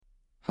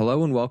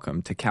Hello and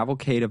welcome to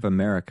Cavalcade of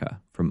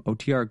America from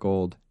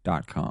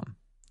OTRGold.com.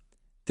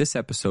 This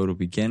episode will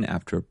begin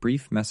after a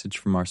brief message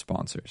from our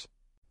sponsors.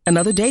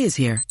 Another day is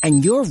here,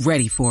 and you're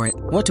ready for it.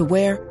 What to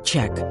wear?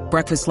 Check.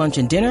 Breakfast, lunch,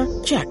 and dinner?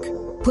 Check.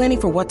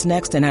 Planning for what's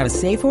next and how to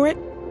save for it?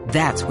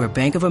 That's where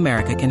Bank of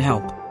America can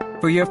help.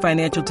 For your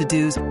financial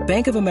to-dos,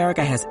 Bank of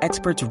America has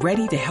experts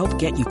ready to help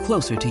get you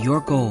closer to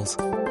your goals.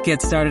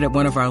 Get started at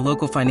one of our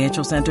local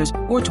financial centers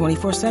or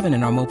 24/7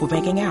 in our mobile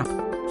banking app.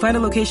 Find a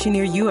location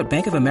near you at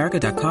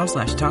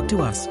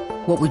bankofamerica.com/talktous.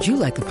 What would you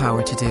like the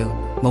power to do?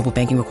 Mobile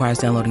banking requires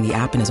downloading the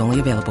app and is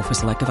only available for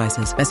select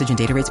devices. Message and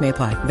data rates may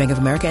apply. Bank of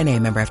America N.A.,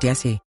 member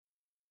FDIC.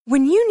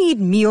 When you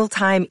need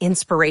mealtime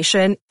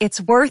inspiration,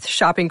 it's worth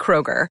shopping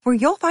Kroger, where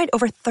you'll find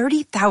over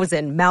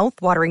 30,000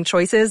 mouth-watering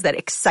choices that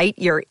excite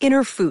your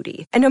inner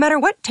foodie. And no matter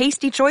what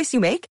tasty choice you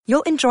make,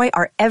 you'll enjoy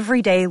our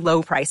everyday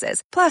low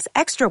prices, plus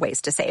extra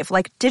ways to save,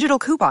 like digital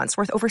coupons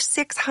worth over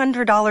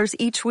 $600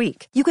 each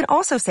week. You can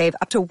also save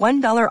up to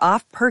 $1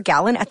 off per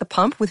gallon at the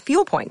pump with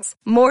fuel points.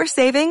 More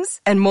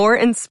savings and more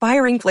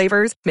inspiring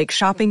flavors make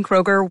shopping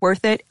Kroger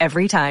worth it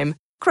every time.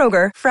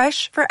 Kroger,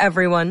 fresh for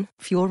everyone.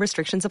 Fuel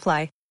restrictions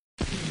apply.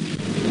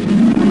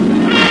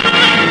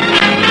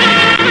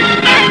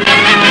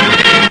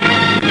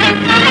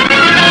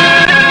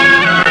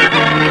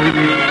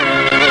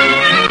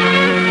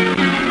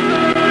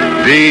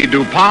 The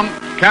DuPont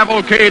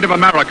Cavalcade of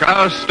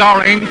America,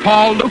 starring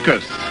Paul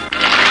Lucas.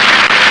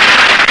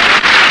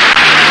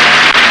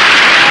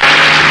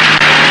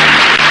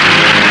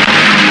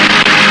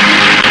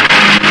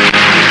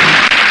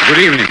 Good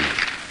evening.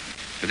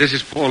 This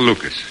is Paul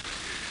Lucas.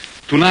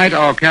 Tonight,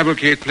 our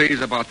cavalcade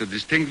plays about the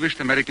distinguished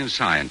American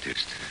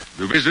scientist,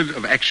 the wizard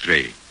of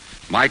X-ray,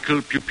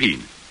 Michael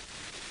Pupin.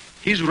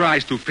 His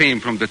rise to fame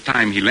from the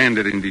time he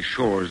landed in these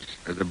shores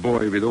as a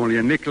boy with only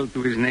a nickel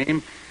to his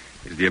name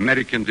is the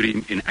American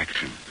dream in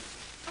action.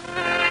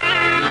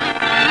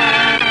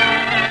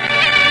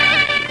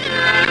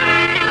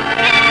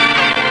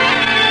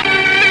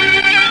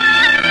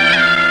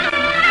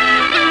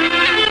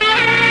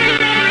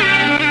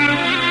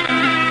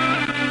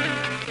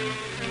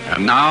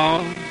 And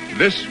now,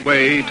 This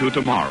Way to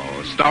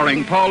Tomorrow,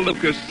 starring Paul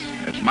Lucas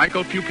as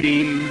Michael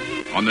Pupin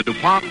on the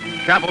DuPont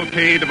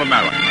Cavalcade of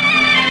America.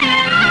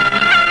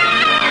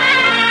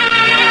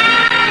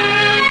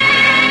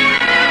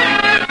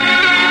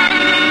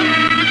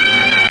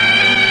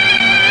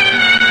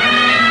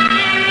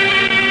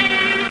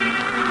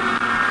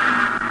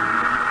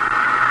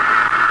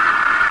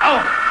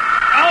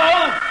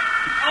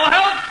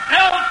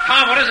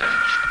 Tom, what is it?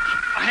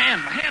 My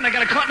hand. I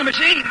got a caught in the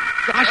machine.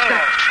 Gosh,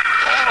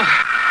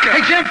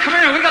 Hey, Jim, come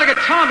here. We got to get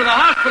Tom to the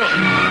hospital.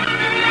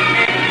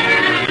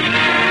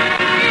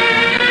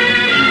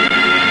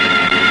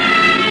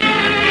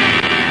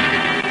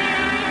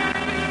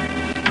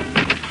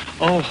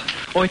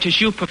 Oh, it is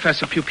you,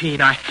 Professor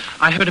Pupin. I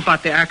heard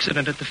about the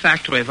accident at the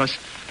factory. Was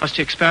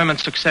the experiment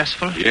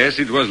successful? Yes,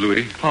 it was,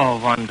 Louis. Oh,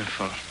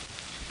 wonderful.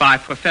 Why,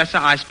 Professor,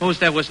 I suppose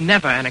there was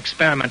never an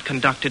experiment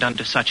conducted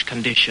under such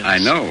conditions. I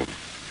know.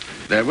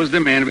 There was the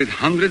man with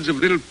hundreds of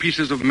little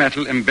pieces of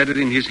metal embedded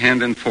in his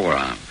hand and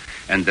forearm.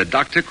 And the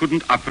doctor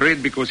couldn't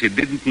operate because he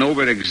didn't know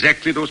where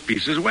exactly those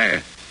pieces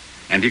were.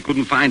 And he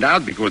couldn't find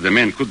out because the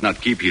man could not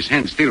keep his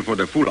hand still for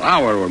the full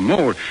hour or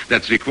more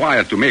that's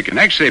required to make an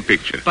X-ray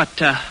picture.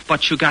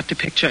 But you got the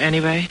picture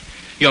anyway?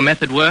 Your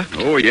method worked?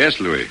 Oh, yes,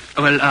 Louis.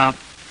 Well,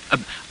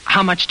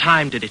 how much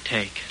time did it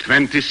take?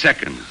 20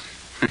 seconds.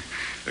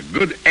 A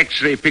good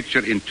X-ray picture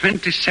in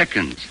 20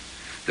 seconds.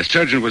 The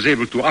surgeon was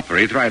able to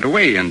operate right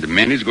away, and the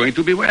man is going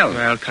to be well.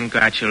 Well,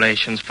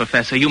 congratulations,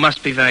 Professor. You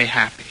must be very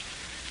happy.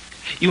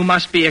 You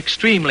must be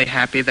extremely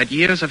happy that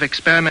years of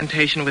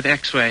experimentation with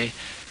X-ray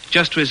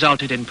just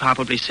resulted in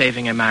probably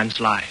saving a man's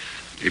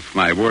life. If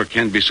my work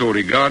can be so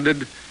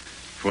regarded,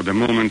 for the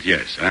moment,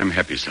 yes, I'm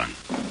happy, son.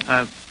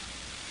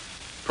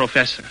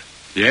 Professor.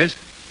 Yes?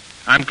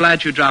 I'm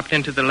glad you dropped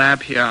into the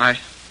lab here.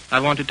 I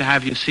wanted to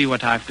have you see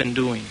what I've been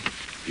doing.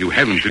 You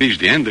haven't reached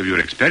the end of your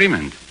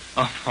experiment.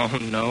 Oh,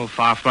 no,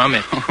 far from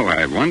it. Oh,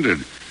 I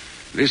wondered.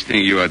 This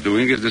thing you are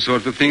doing is the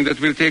sort of thing that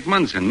will take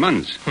months and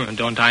months.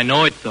 Don't I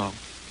know it, though?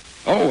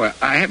 Oh,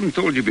 I haven't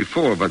told you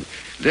before, but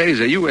there is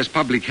a U.S.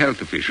 public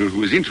health official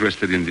who is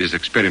interested in this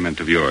experiment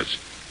of yours.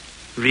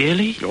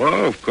 Really?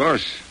 Oh, of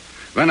course.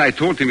 When I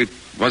told him it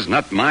was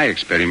not my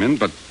experiment,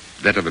 but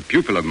that of a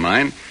pupil of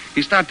mine,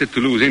 he started to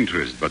lose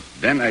interest. But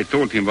then I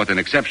told him what an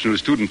exceptional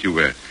student you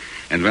were.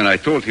 And when I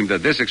told him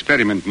that this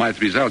experiment might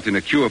result in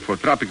a cure for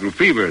tropical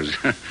fevers,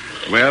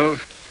 well,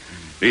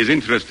 he's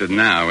interested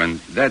now, and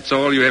that's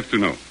all you have to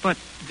know. But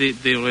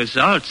the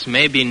results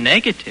may be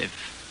negative.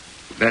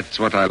 That's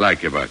what I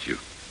like about you.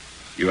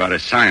 You are a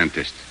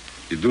scientist.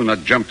 You do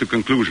not jump to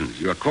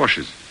conclusions. You are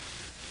cautious.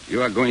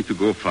 You are going to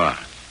go far.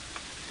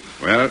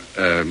 Well,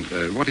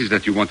 what is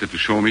that you wanted to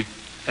show me?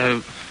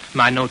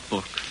 My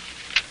notebook.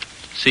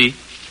 See?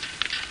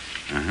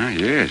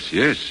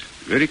 Yes.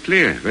 Very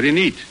clear, very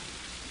neat.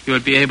 You'll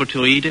be able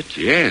to read it?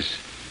 Yes.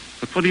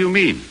 But what do you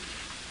mean?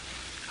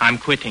 I'm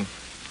quitting.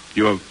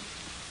 You're...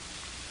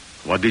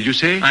 What did you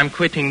say? I'm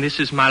quitting. This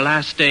is my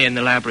last day in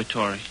the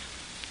laboratory.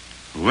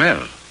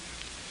 Well,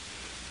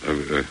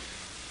 the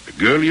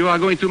girl you are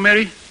going to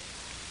marry?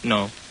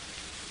 No.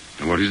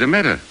 What is the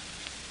matter?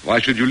 Why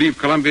should you leave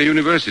Columbia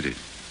University?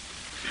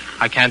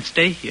 I can't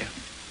stay here.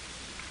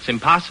 It's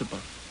impossible.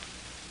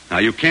 Now,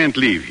 you can't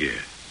leave here.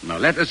 Now,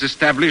 let us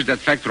establish that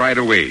fact right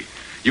away.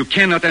 You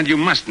cannot and you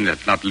must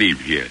not leave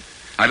here.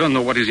 I don't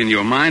know what is in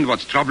your mind,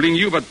 what's troubling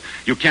you, but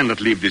you cannot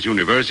leave this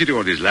university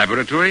or this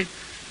laboratory.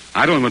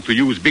 I don't want to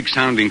use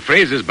big-sounding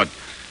phrases, but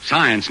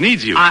science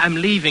needs you. I'm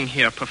leaving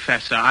here,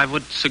 Professor. I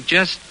would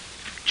suggest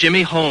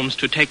Jimmy Holmes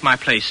to take my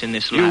place in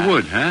this lab. You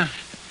would, huh?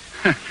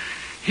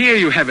 Here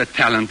you have a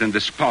talent and a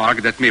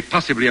spark that may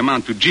possibly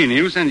amount to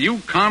genius, and you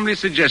calmly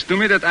suggest to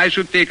me that I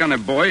should take on a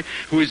boy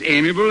who is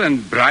amiable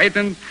and bright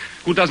and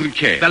who doesn't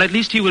care. Well, at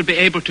least he will be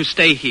able to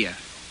stay here.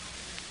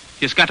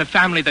 He's got a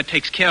family that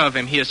takes care of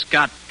him. He has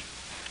got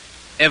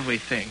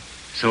everything.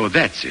 So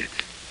that's it.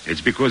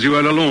 It's because you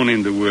are alone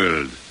in the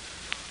world.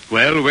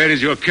 Well, where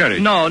is your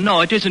courage? No,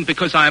 it isn't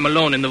because I am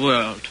alone in the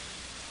world.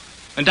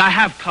 And I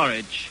have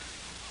courage.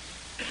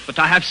 But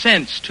I have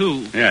sense,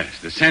 too. Yes,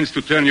 the sense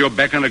to turn your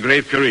back on a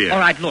great career. All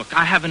right, look,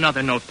 I have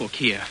another notebook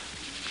here.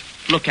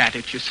 Look at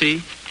it, you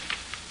see?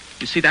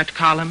 You see that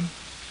column?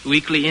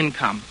 Weekly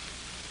income.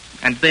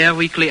 And there,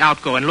 weekly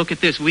outgo. And look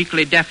at this,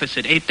 weekly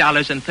deficit,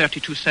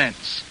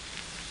 $8.32.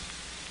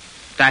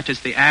 That is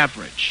the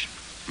average.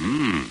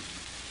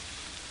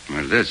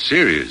 Well, that's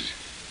serious.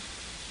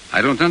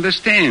 I don't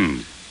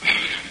understand.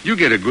 You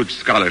get a good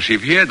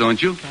scholarship here, don't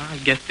you? I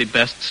get the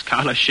best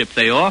scholarship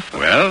they offer.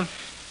 Well?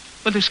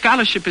 Well, the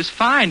scholarship is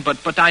fine,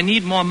 but I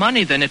need more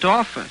money than it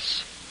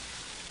offers.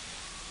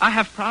 I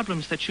have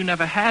problems that you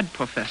never had,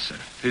 Professor.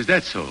 Is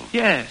that so?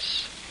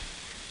 Yes.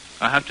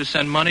 I have to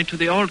send money to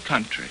the old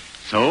country.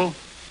 So?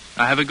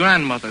 I have a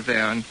grandmother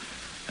there, and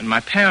my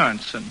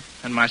parents,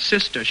 and my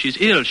sister. She's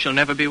ill. She'll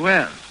never be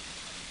well.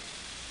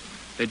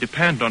 They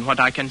depend on what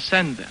I can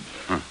send them.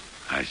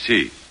 I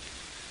see.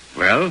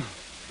 Well,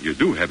 you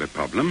do have a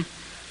problem.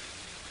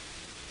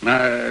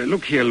 Now,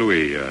 look here,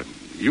 Louis.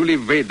 You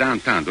live way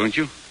downtown, don't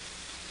you?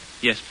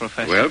 Yes,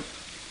 Professor. Well,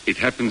 it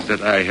happens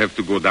that I have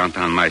to go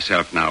downtown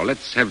myself now.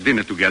 Let's have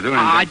dinner together and...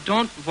 I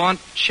don't want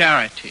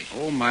charity.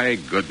 Oh, my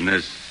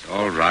goodness.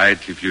 All right.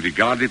 If you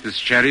regard it as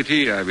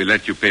charity, I will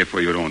let you pay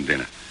for your own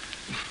dinner.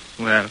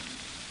 Well,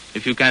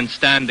 if you can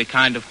stand the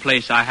kind of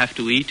place I have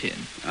to eat in.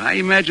 I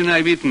imagine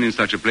I've eaten in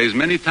such a place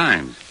many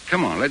times.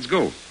 Come on, let's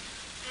go.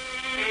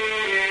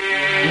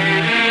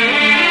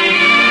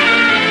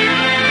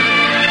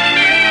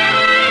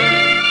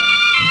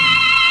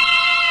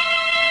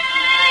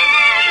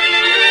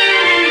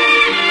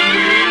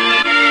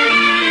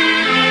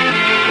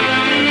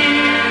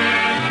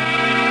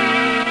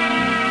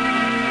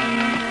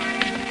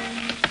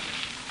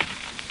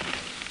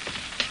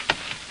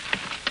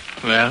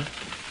 Well,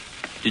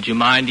 did you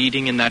mind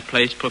eating in that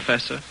place,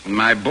 Professor?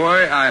 My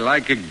boy, I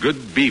like a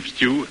good beef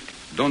stew.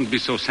 Don't be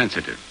so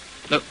sensitive.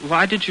 Look,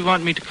 why did you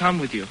want me to come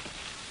with you?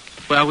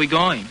 Where are we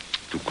going?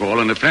 To call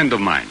on a friend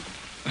of mine.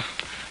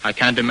 I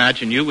can't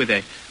imagine you with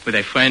a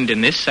friend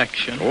in this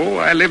section. Oh,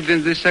 I lived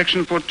in this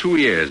section for 2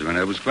 years when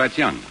I was quite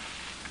young.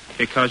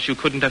 Because you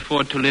couldn't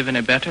afford to live in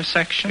a better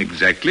section?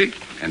 Exactly.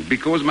 And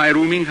because my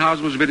rooming house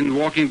was within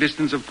walking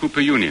distance of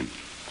Cooper Union.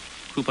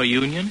 Cooper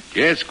Union?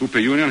 Yes, Cooper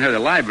Union had a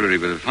library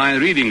with a fine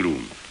reading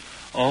room.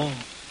 Oh.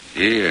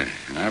 Here.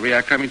 Now we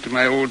are coming to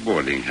my old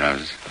boarding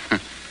house.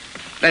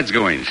 Let's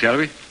go in, shall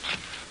we?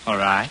 All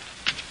right.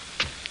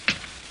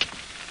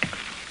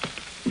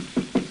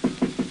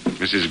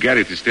 Mrs.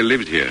 Garrity still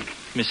lives here.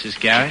 Mrs.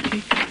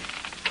 Garrity?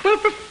 Well,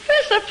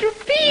 Professor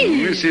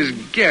Pupin.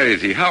 Mrs.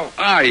 Garrity, how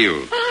are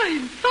you?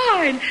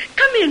 Fine.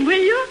 Come in, will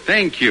you?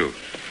 Thank you.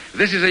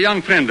 This is a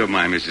young friend of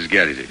mine, Mrs.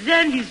 Garrity.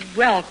 Then he's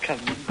welcome.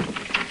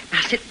 Now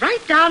sit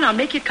right down. I'll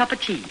make you a cup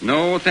of tea.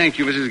 No, thank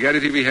you, Mrs.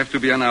 Garrity. We have to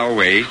be on our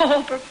way.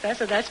 Oh,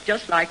 Professor, that's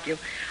just like you.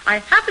 I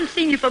haven't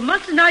seen you for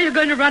months, and now you're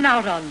going to run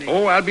out on me.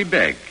 Oh, I'll be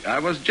back. I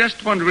was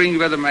just wondering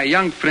whether my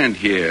young friend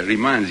here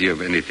reminds you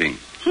of anything.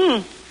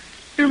 He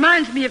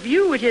reminds me of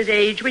you at his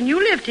age when you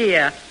lived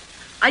here.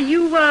 Are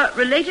you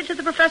related to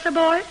the Professor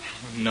boy?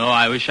 No,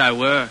 I wish I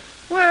were.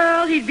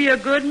 Well, he'd be a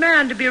good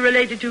man to be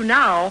related to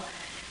now.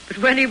 But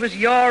when he was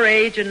your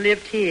age and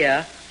lived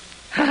here...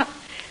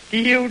 Do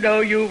you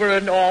know you were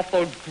an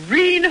awful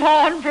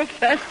greenhorn,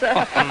 Professor?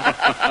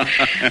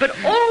 But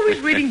always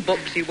reading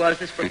books he was,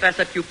 this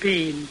Professor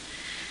Pupin.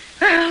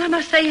 Well, I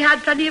must say he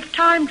had plenty of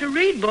time to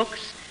read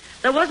books.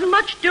 There wasn't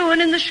much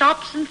doing in the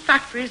shops and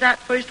factories that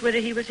first winter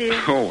he was here.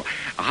 Oh,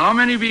 how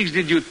many weeks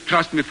did you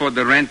trust me for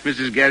the rent,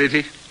 Mrs.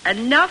 Garrity?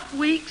 Enough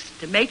weeks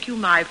to make you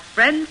my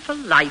friend for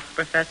life,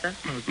 Professor.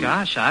 Oh,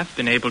 gosh, I've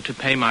been able to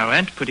pay my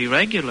rent pretty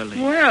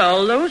regularly.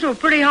 Well, those were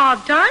pretty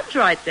hard times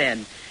right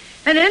then.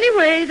 And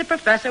anyway, the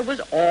Professor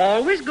was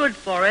always good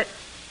for it.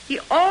 He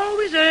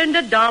always earned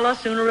 $1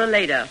 sooner or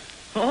later.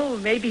 Oh,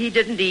 maybe he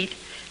didn't eat,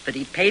 but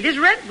he paid his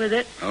rent with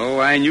it. Oh,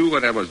 I knew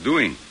what I was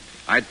doing.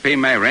 I'd pay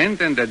my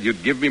rent and that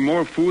you'd give me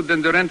more food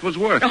than the rent was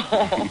worth.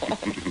 Oh.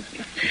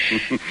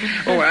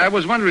 Oh, I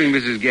was wondering,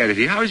 Mrs.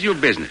 Garrity, how is your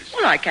business?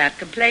 Well, I can't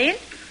complain.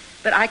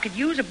 But I could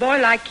use a boy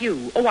like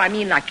you. Oh, I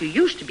mean like you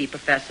used to be,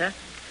 Professor.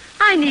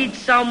 I need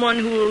someone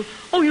who'll,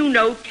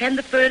 tend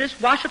the furnace,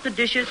 wash up the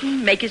dishes,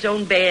 and make his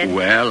own bed.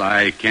 Well,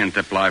 I can't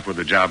apply for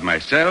the job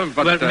myself,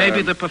 but... Well,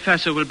 maybe the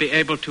professor will be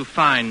able to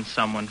find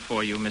someone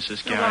for you,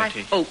 Mrs.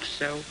 Garrity. Oh, I hope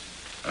so.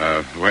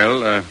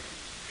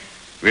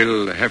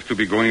 We'll have to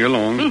be going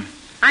along.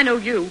 I know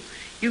you.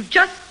 You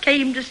just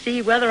came to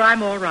see whether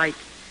I'm all right.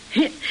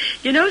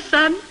 You know,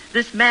 son,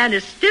 this man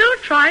is still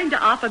trying to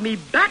offer me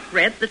back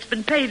rent that's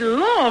been paid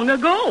long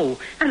ago,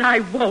 and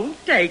I won't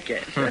take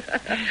it.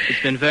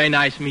 It's been very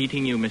nice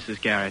meeting you, Mrs.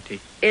 Garrity.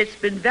 It's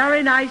been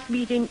very nice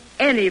meeting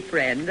any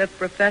friend of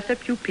Professor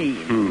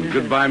Pupine.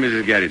 Goodbye,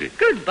 Mrs. Garrity.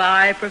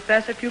 Goodbye,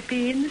 Professor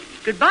Pupine.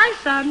 Goodbye,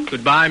 son.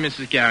 Goodbye,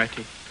 Mrs.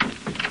 Garrity.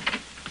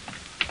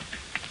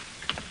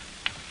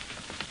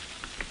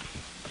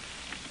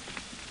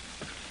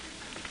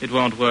 It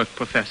won't work,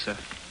 Professor.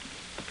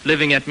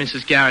 Living at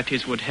Mrs.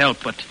 Garrity's would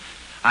help, but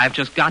I've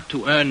just got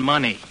to earn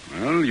money.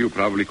 Well, you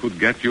probably could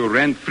get your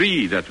rent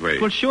free that way.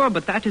 Well, sure,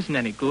 but that isn't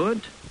any good.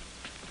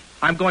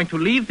 I'm going to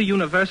leave the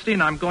university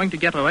and I'm going to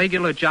get a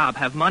regular job,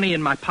 have money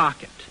in my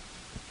pocket.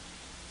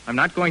 I'm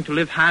not going to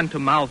live hand to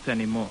mouth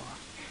anymore.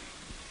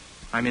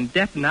 I'm in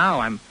debt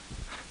now. I'm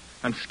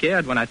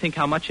scared when I think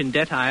how much in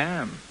debt I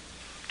am.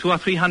 $200 or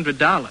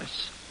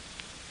 $300.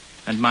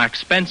 And my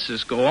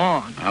expenses go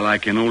on. Well, I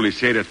can only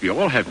say that we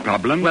all have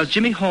problems. Well,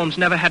 Jimmy Holmes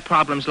never had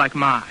problems like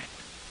mine.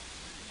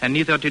 And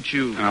neither did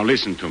you. Now,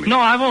 listen to me. No,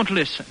 I won't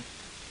listen.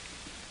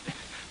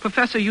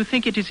 Professor, you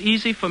think it is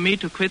easy for me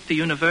to quit the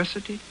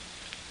university?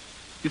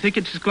 You think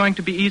it is going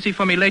to be easy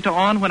for me later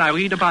on when I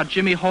read about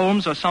Jimmy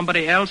Holmes or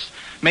somebody else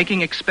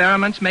making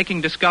experiments, making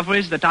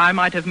discoveries that I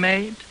might have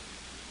made?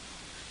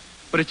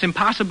 But it's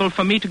impossible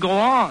for me to go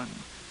on.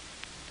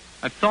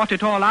 I've thought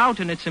it all out,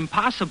 and it's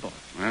impossible.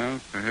 Well,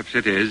 perhaps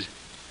it is.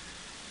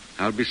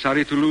 I'll be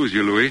sorry to lose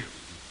you, Louis.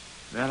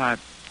 Well,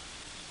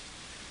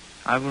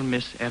 I will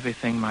miss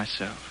everything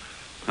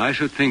myself. I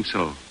should think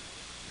so.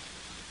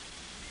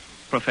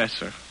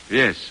 Professor.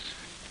 Yes.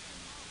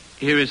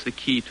 Here is the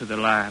key to the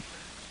lab.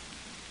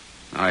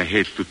 I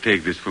hate to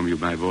take this from you,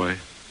 my boy.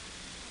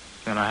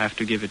 Then I have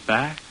to give it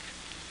back?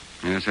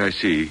 Yes, I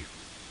see.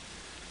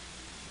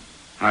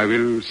 I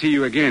will see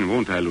you again,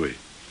 won't I, Louis?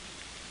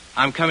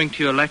 I'm coming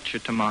to your lecture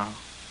tomorrow.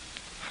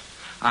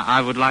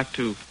 I would like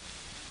to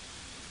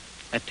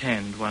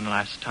attend one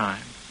last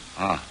time.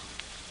 Ah,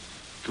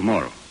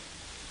 tomorrow.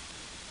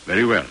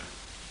 Very well.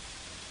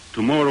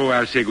 Tomorrow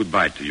I'll say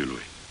goodbye to you,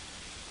 Louis.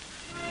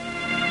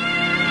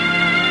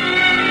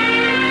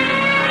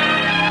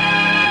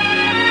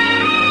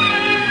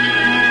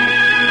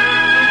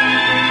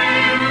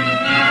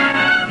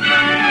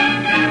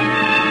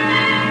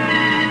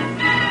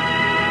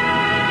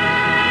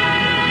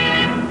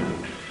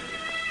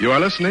 You are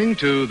listening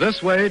to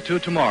This Way to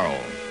Tomorrow,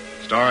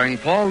 starring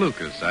Paul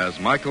Lucas as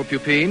Michael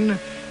Pupine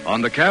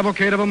on the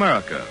Cavalcade of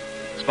America,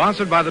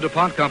 sponsored by the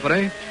DuPont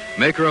Company,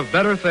 maker of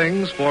better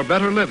things for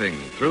better living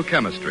through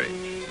chemistry.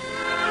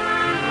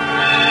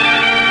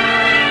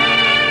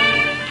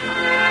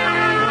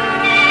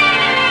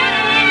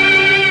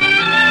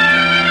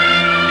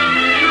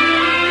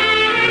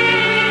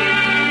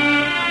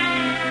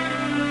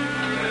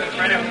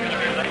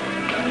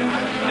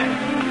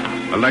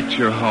 A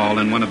lecture hall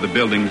in one of the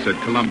buildings at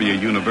Columbia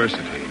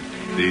University.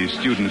 The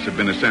students have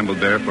been assembled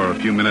there for a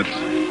few minutes,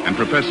 and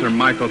Professor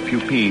Michael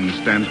Pupine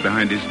stands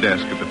behind his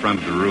desk at the front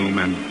of the room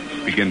and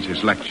begins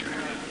his lecture.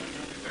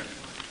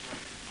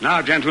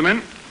 Now,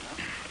 gentlemen.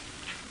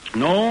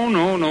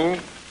 No.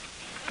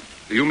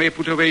 You may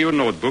put away your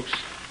notebooks.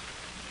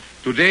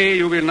 Today,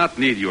 you will not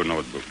need your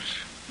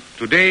notebooks.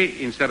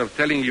 Today, instead of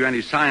telling you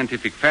any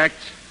scientific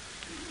facts,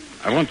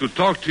 I want to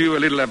talk to you a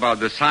little about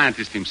the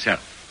scientist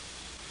himself.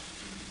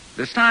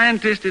 The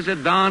scientist is a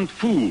darned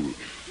fool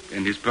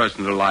in his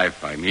personal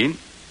life, I mean.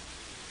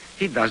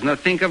 He does not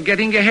think of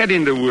getting ahead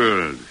in the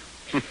world.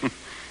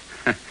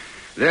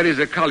 There is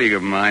a colleague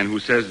of mine who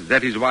says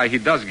that is why he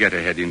does get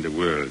ahead in the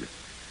world.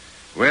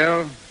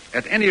 Well,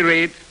 at any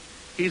rate,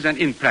 he's an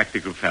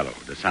impractical fellow,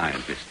 the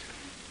scientist.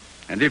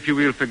 And if you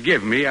will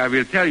forgive me, I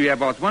will tell you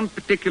about one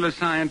particular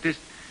scientist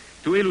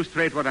to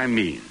illustrate what I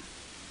mean.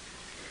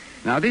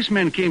 Now, this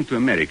man came to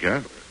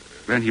America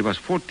when he was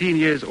 14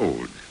 years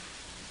old.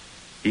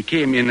 He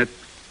came in at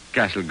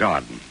Castle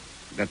Garden.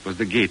 That was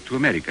the gate to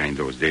America in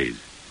those days.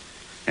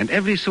 And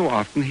every so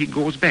often he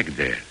goes back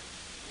there.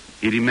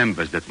 He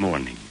remembers that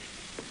morning.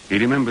 He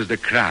remembers the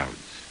crowds,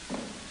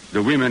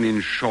 the women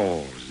in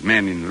shawls,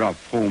 men in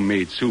rough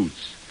homemade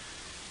suits.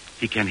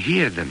 He can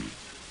hear them.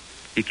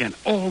 He can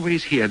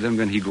always hear them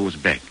when he goes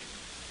back.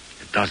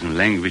 A dozen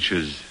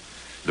languages,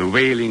 the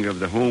wailing of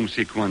the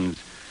homesick ones,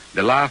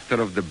 the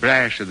laughter of the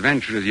brash,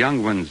 adventurous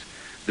young ones,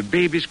 the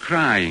babies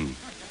crying,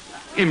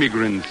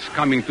 immigrants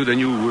coming to the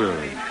new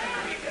world.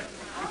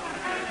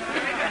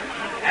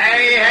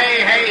 Hey,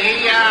 here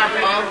you are,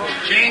 folks.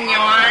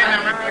 Genuine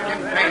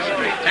American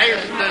pastry.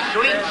 Taste the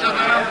sweets of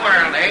the new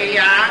world. Here you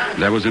are.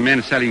 There was a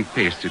man selling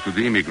pastry to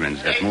the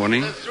immigrants that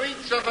morning. Taste the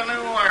sweets of the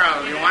new world.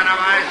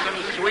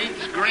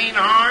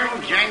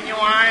 Greenhorn,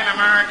 genuine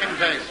American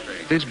pastry.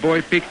 This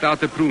boy picked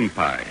out a prune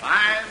pie.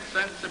 5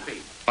 cents a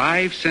piece.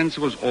 5 cents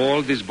was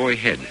all this boy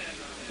had.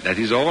 That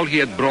is all he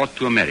had brought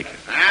to America.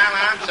 Well,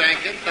 I'll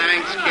take it.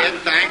 Thanks, kid.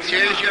 Thanks.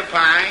 Here's your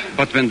pie.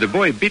 But when the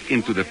boy bit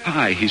into the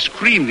pie, he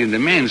screamed in the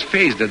man's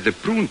face that the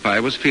prune pie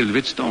was filled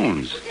with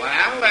stones.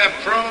 Well, they're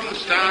prune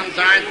stones,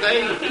 aren't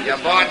they? You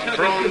bought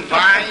prune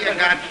pie, you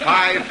got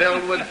pie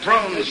filled with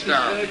prune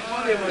stones.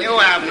 You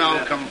have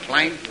no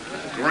complaint,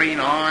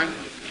 Greenhorn.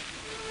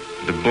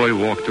 The boy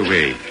walked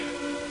away.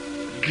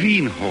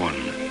 Greenhorn.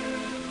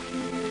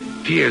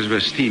 Tears were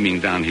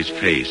steaming down his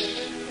face.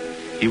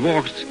 He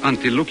walked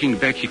until, looking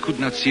back, he could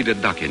not see the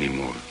duck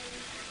anymore.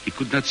 He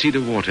could not see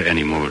the water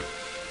anymore.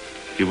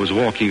 He was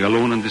walking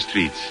alone on the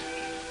streets.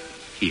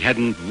 He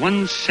hadn't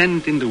 1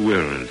 cent in the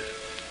world.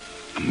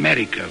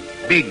 America,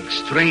 big,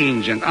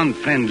 strange, and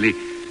unfriendly,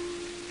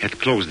 had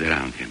closed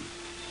around him.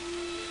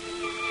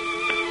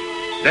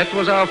 That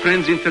was our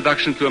friend's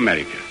introduction to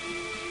America.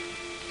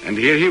 And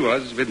here he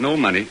was, with no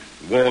money,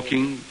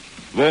 walking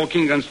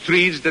on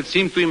streets that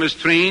seemed to him as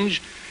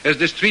strange as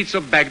the streets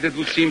of Baghdad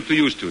would seem to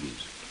you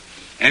students.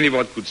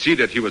 Anyone could see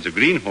that he was a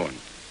greenhorn.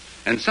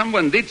 And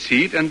someone did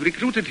see it and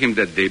recruited him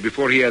that day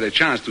before he had a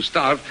chance to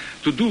starve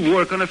to do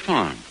work on a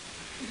farm.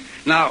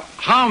 Now,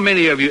 how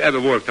many of you ever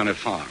worked on a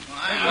farm?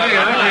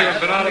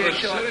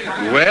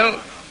 Well,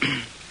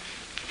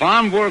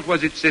 farm work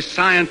was a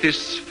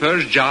scientist's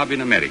first job in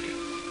America.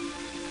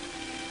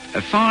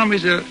 A farm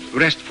is a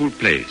restful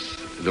place,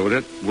 though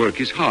that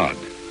work is hard.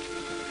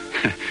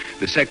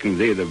 The second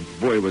day the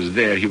boy was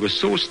there, he was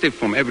so stiff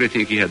from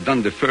everything he had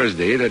done the first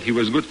day that he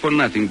was good for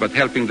nothing but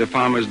helping the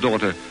farmer's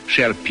daughter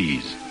shell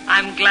peas.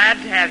 I'm glad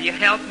to have you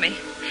help me.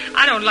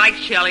 I don't like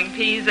shelling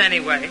peas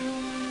anyway.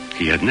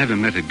 He had never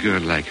met a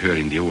girl like her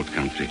in the old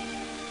country.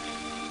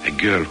 A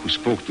girl who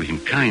spoke to him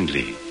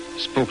kindly,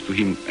 spoke to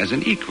him as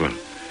an equal,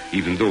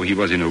 even though he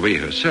was in a way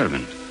her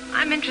servant.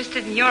 I'm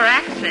interested in your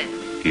accent.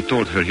 He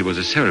told her he was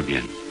a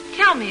Serbian.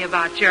 Tell me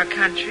about your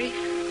country.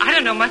 I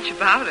don't know much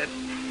about it.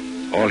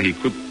 All he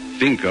could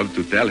think of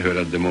to tell her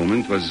at the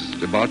moment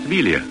was about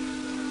Vilja,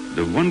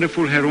 the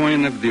wonderful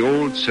heroine of the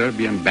old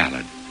Serbian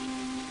ballad.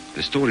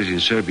 The stories in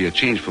Serbia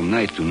change from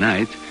night to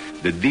night.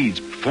 The deeds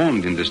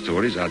performed in the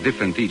stories are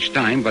different each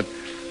time, but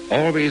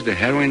always the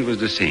heroine was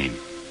the same.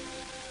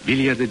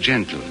 Vilja the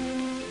gentle,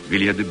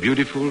 Vilja the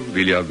beautiful,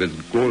 Vilja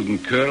with golden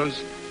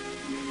curls.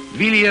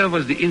 Vilja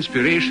was the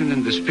inspiration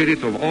and the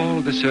spirit of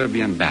all the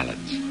Serbian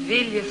ballads.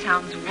 Vilja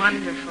sounds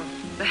wonderful.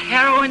 The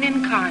heroine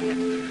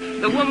incarnate.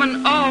 The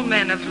woman all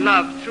men have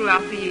loved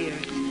throughout the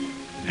years.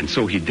 And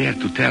so he dared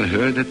to tell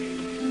her that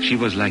she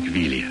was like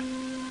Vilja.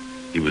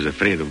 He was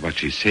afraid of what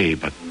she'd say,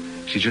 but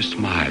she just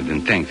smiled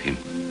and thanked him.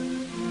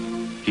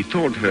 He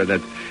told her that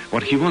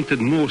what he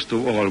wanted most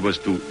of all was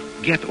to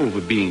get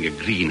over being a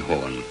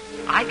greenhorn.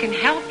 I can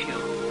help you.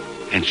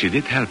 And she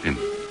did help him.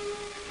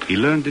 He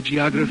learned the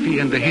geography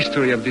and the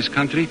history of this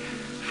country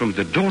from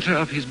the daughter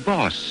of his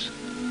boss.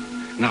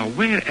 Now,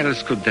 where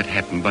else could that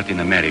happen but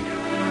in America?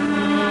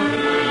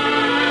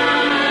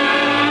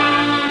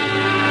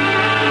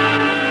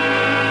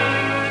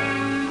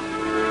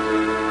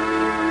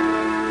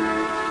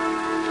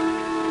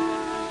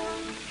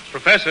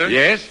 Professor?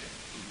 Yes?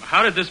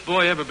 How did this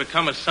boy ever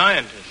become a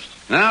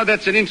scientist? Now,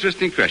 that's an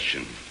interesting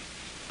question.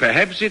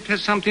 Perhaps it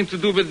has something to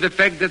do with the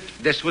fact that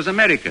this was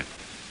America.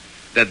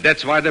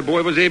 That's why the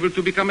boy was able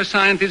to become a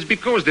scientist,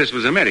 because this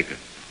was America.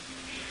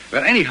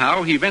 Well,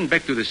 anyhow, he went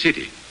back to the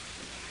city.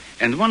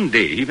 And one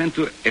day he went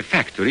to a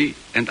factory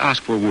and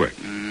asked for work.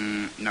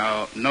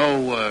 No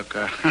work.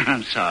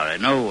 I'm sorry,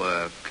 no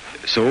work.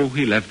 So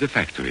he left the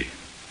factory.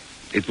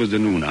 It was the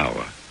noon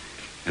hour.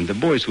 And the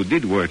boys who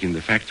did work in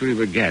the factory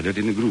were gathered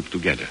in a group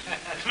together.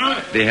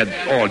 They had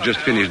all just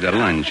finished their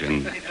lunch,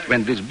 and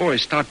when this boy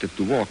started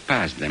to walk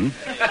past them...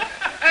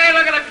 Hey,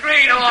 look at the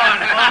greenhorn!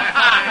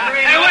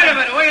 Hey, wait a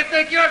minute. Where do you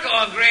think you're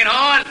going,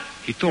 greenhorn?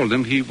 He told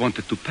them he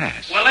wanted to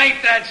pass. Well,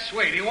 ain't that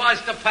sweet? He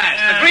wants to pass.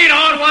 The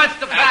greenhorn wants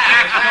to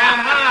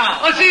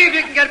pass. Well, see if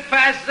you can get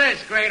past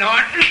this,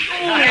 greenhorn.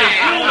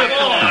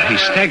 Now, he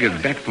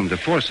staggered back from the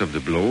force of the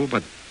blow,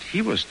 but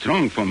he was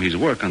strong from his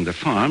work on the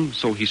farm,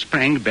 so he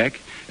sprang back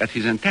at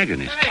his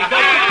antagonist.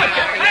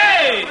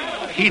 Hey!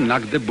 He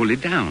knocked the bully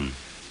down.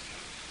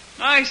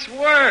 Nice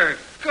work.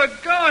 Good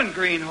going,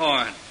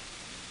 greenhorn.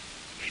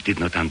 He did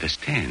not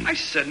understand. I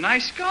said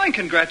nice going.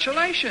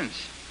 Congratulations.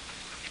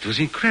 It was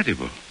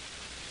incredible.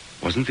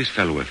 Wasn't this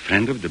fellow a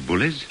friend of the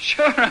bully's?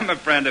 Sure, I'm a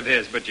friend of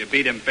his, but you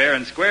beat him fair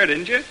and square,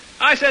 didn't you?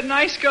 I said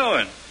nice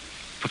going.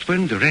 But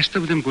weren't the rest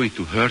of them going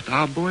to hurt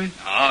our boy?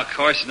 Oh, of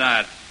course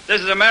not.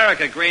 This is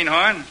America,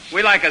 greenhorn.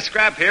 We like a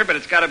scrap here, but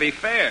it's got to be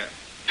fair.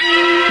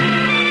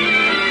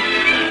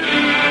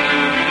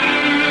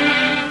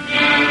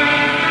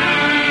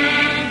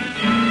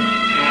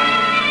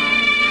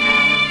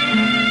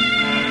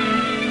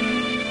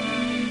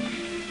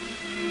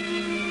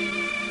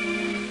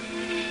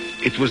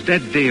 It was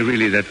that day,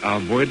 really, that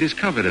our boy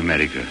discovered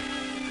America.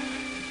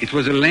 It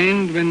was a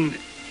land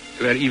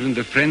where even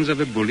the friends of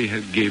a bully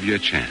gave you a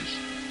chance.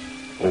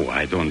 Oh,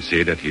 I don't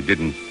say that he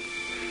didn't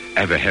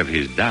ever have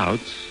his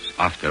doubts,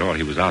 after all,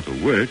 he was out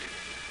of work.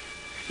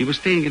 He was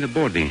staying in a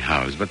boarding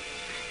house, but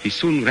he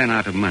soon ran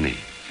out of money,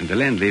 and the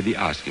landlady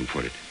asked him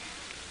for it.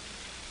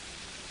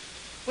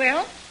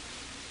 Well,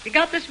 you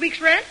got this week's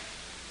rent?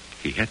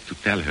 He had to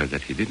tell her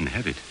that he didn't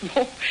have it.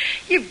 Oh,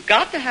 you've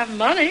got to have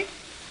money.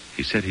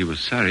 He said he was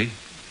sorry.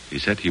 He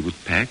said he would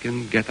pack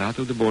and get out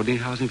of the boarding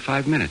house in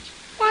 5 minutes.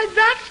 Why,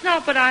 that's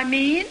not what I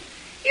mean.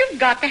 You've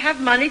got to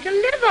have money to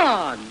live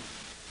on.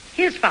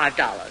 Here's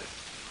 $5.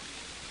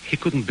 He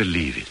couldn't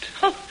believe it.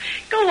 Oh,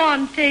 go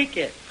on, take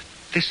it.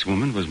 This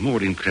woman was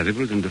more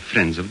incredible than the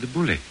friends of the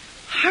bully.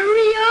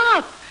 Hurry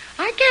up.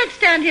 I can't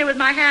stand here with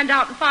my hand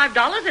out and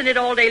 $5 in it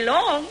all day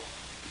long.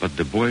 But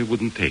the boy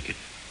wouldn't take it.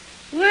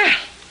 Well,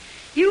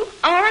 you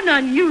are an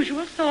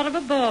unusual sort of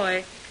a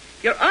boy.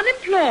 You're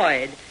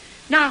unemployed.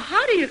 Now,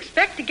 how do you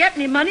expect to get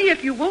any money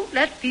if you won't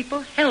let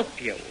people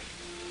help you?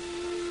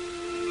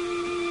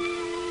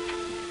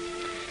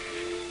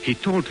 He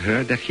told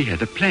her that he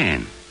had a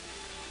plan.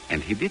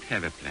 And he did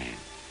have a plan.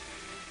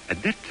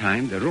 At that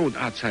time, the road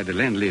outside the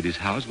landlady's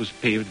house was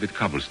paved with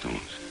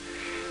cobblestones.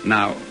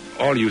 Now,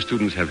 all you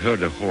students have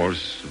heard a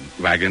horse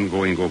wagon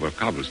going over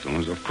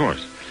cobblestones, of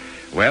course.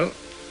 Well,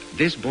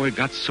 this boy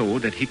got so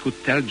that he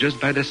could tell just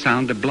by the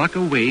sound a block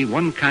away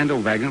one kind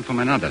of wagon from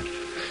another.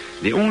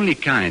 The only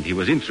kind he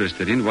was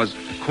interested in was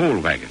a coal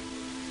wagon.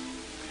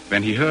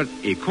 When he heard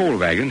a coal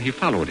wagon, he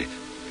followed it.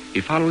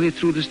 He followed it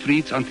through the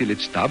streets until it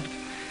stopped,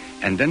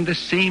 and then the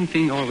same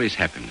thing always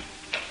happened.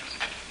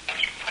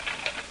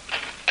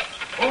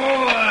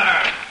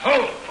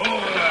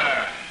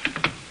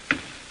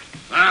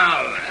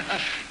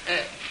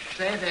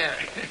 Say there.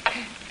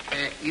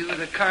 You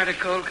the Carter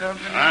Coal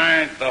Company?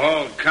 I ain't the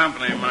whole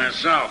company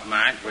myself,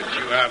 Mac, but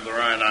you have the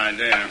right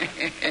idea.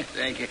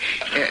 Thank you.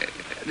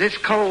 This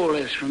coal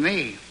is for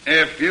me.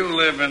 If you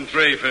live in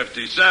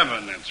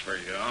 357, it's for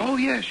you. Oh,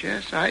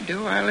 yes, I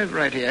do. I live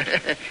right here.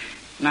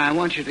 Now, I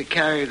want you to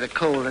carry the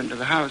coal into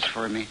the house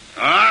for me.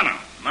 Oh, no.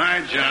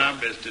 My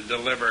job is to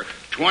deliver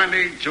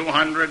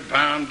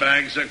 2,200-pound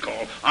bags of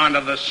coal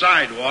onto the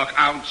sidewalk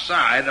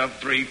outside of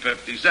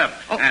 357.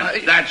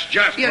 And that's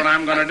just what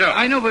I'm going to do.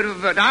 I know,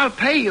 but I'll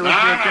pay you.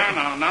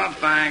 No,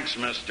 thanks,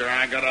 mister.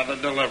 I got other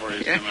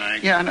deliveries to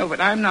make. Yeah, I know, but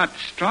I'm not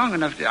strong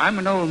enough to... I'm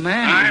an old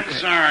man. I'm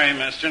sorry,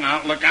 mister.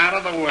 Now, look out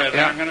of the way.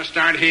 Yeah. I'm going to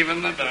start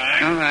heaving the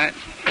bag. All right.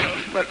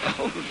 But,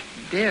 oh,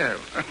 dear.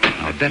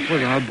 Now, that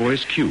was our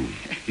boy's cue.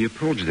 He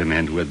approached the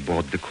man who had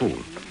bought the coal.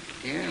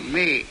 Dear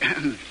me.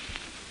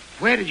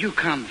 Where did you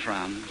come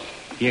from?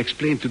 He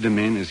explained to the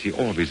men, as he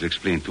always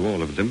explained to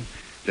all of them,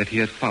 that he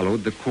had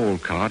followed the coal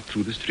cart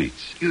through the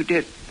streets. You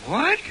did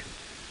what?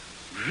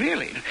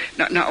 Really?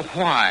 Now,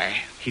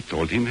 why? He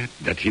told him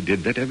that he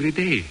did that every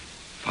day.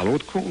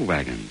 Followed coal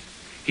wagons.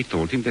 He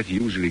told him that he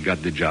usually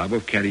got the job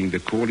of carrying the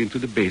coal into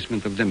the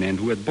basement of the man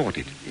who had bought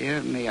it.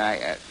 Dear me,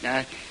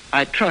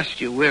 I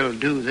trust you will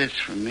do this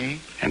for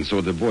me. And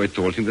so the boy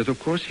told him that of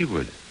course he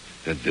would.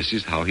 That this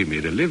is how he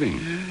made a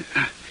living.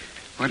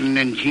 What an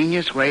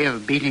ingenious way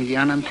of beating the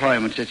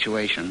unemployment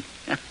situation.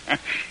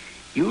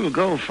 You'll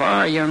go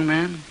far, young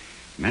man.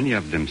 Many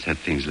of them said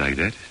things like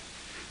that.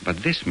 But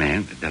this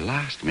man, the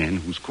last man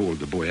whose coal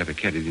the boy ever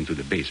carried into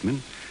the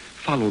basement,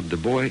 followed the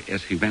boy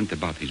as he went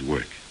about his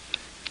work.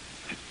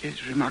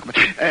 It's remarkable.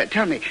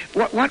 Tell me,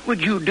 what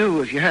would you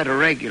do if you had a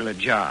regular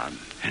job?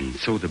 And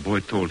so the boy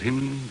told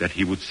him that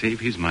he would save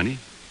his money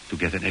to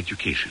get an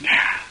education.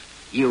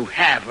 You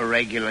have a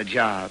regular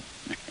job.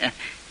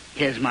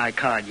 Here's my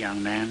card,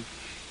 young man.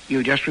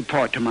 You just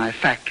report to my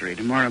factory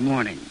tomorrow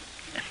morning.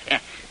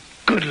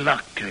 Good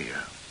luck to you.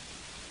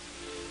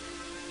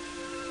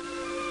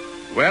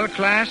 Well,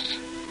 class,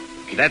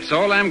 that's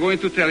all I'm going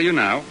to tell you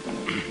now.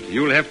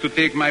 You'll have to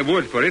take my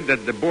word for it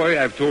that the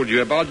boy I've told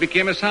you about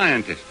became a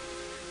scientist.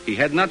 He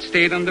had not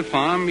stayed on the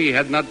farm. He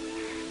had not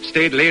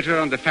stayed later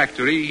on the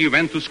factory. He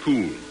went to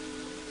school.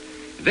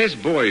 This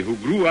boy who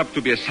grew up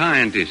to be a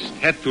scientist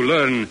had to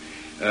learn,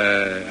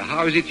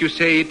 how is it you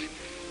say it?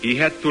 He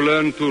had to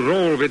learn to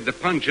roll with the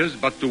punches,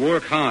 but to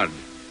work hard,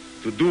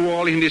 to do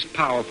all in his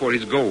power for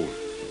his goal.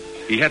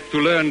 He had to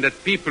learn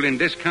that people in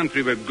this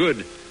country were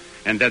good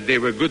and that they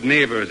were good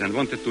neighbors and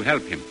wanted to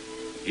help him.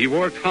 He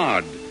worked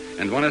hard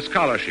and won a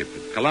scholarship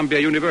at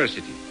Columbia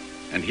University,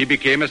 and he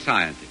became a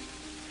scientist.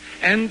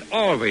 And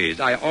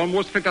always, I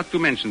almost forgot to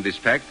mention this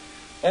fact,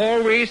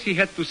 always he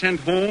had to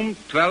send home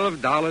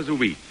 $12 a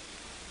week.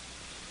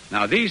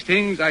 Now, these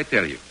things I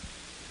tell you.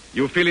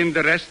 You fill in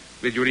the rest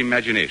with your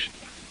imagination.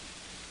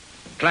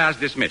 Class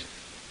dismissed.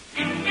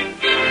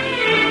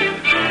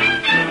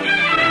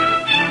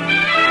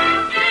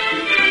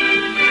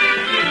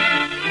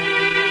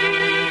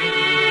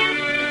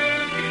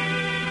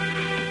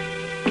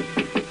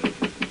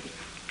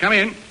 Come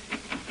in.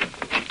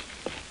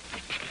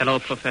 Hello,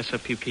 Professor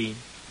Pupin.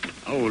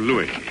 Oh,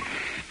 Louis.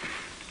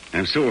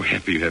 I'm so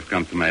happy you have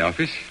come to my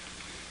office.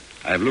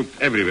 I've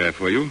looked everywhere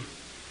for you.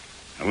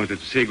 I wanted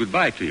to say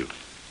goodbye to you.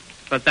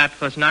 But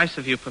that was nice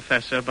of you,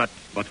 Professor, but...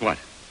 But what?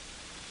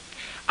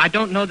 I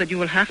don't know that you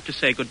will have to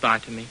say goodbye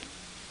to me.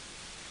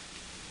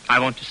 I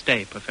want to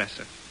stay,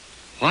 Professor.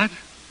 What?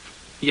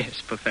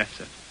 Yes,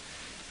 Professor.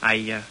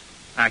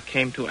 I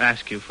came to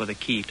ask you for the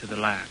key to the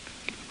lab.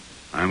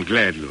 I'm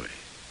glad, Louis.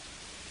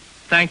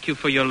 Thank you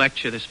for your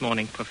lecture this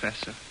morning,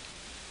 Professor.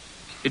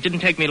 It didn't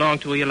take me long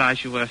to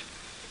realize you were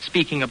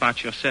speaking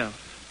about yourself.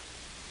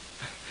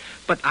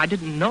 But I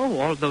didn't know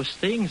all those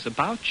things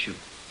about you.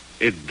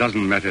 It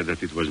doesn't matter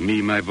that it was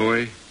me, my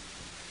boy.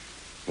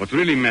 What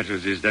really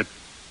matters is that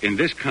in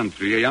this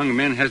country, a young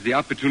man has the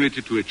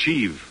opportunity to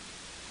achieve.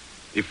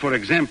 If, for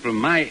example,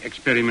 my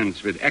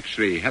experiments with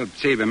X-ray helped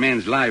save a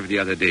man's life the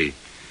other day,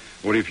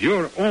 or if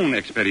your own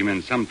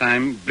experiments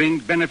sometime bring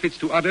benefits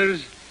to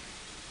others,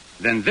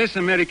 then this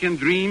American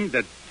dream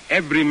that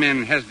every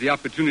man has the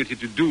opportunity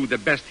to do the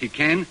best he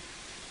can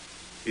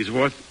is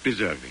worth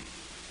preserving.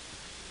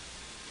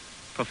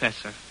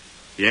 Professor.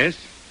 Yes?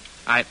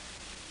 I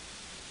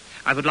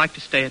would like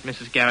to stay at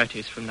Mrs.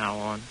 Garrity's from now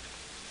on.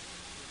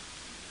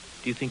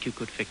 Do you think you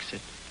could fix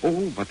it?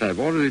 Oh, but I've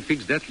already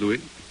fixed that,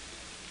 Louis.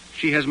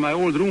 She has my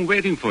old room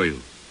waiting for you.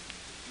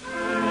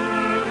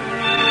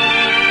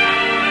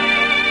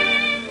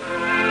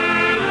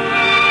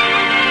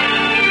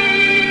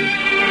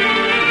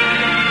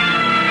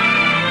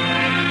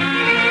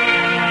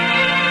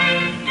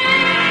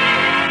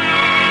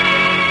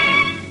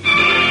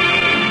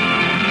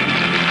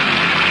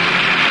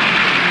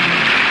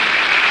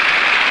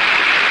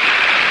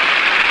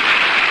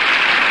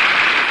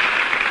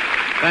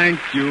 Thank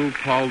you,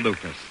 Paul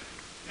Lucas.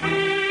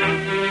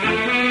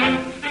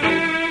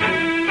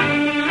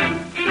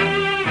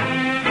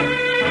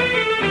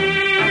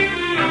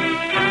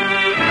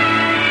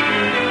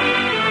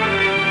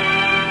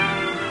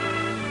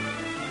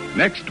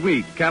 Next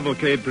week,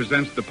 Cavalcade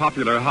presents the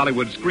popular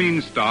Hollywood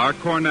screen star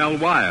Cornell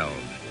Wilde.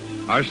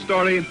 Our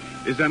story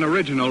is an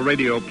original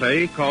radio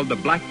play called The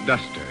Black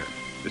Duster.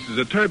 This is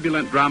a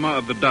turbulent drama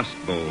of the Dust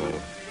Bowl,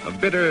 of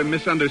bitter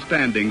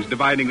misunderstandings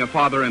dividing a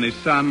father and his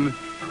son,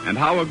 and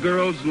how a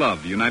girl's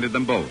love united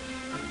them both.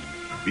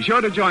 Be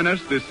sure to join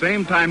us this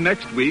same time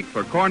next week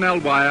for Cornell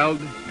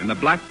Wilde in The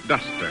Black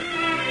Duster.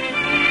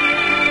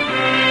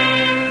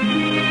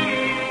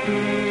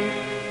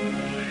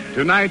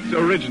 Tonight's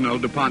original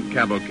DuPont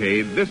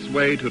Cavalcade, This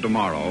Way to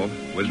Tomorrow,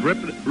 was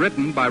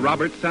written by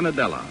Robert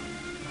Senadella.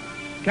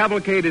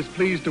 Cavalcade is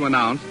pleased to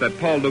announce that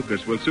Paul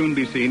Lucas will soon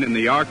be seen in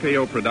the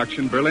RKO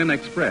production Berlin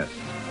Express.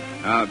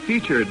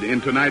 Featured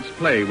in tonight's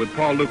play with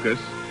Paul Lucas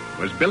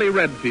was Billy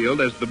Redfield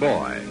as the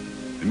boy.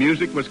 The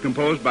music was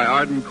composed by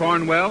Arden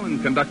Cornwell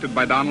and conducted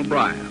by Donald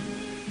Bryan.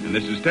 And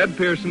this is Ted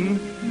Pearson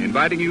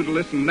inviting you to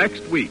listen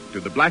next week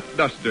to The Black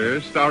Duster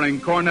starring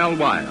Cornell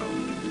Wilde.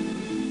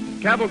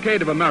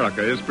 Cavalcade of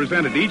America is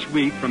presented each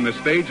week from the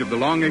stage of the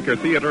Longacre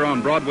Theater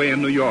on Broadway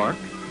in New York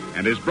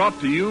and is brought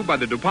to you by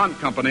the DuPont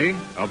Company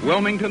of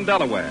Wilmington,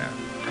 Delaware.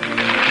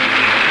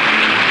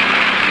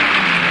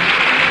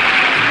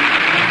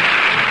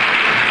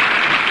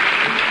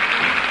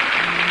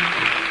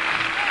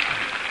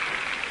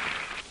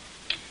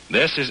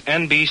 This is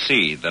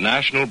NBC, the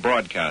National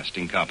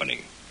Broadcasting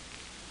Company.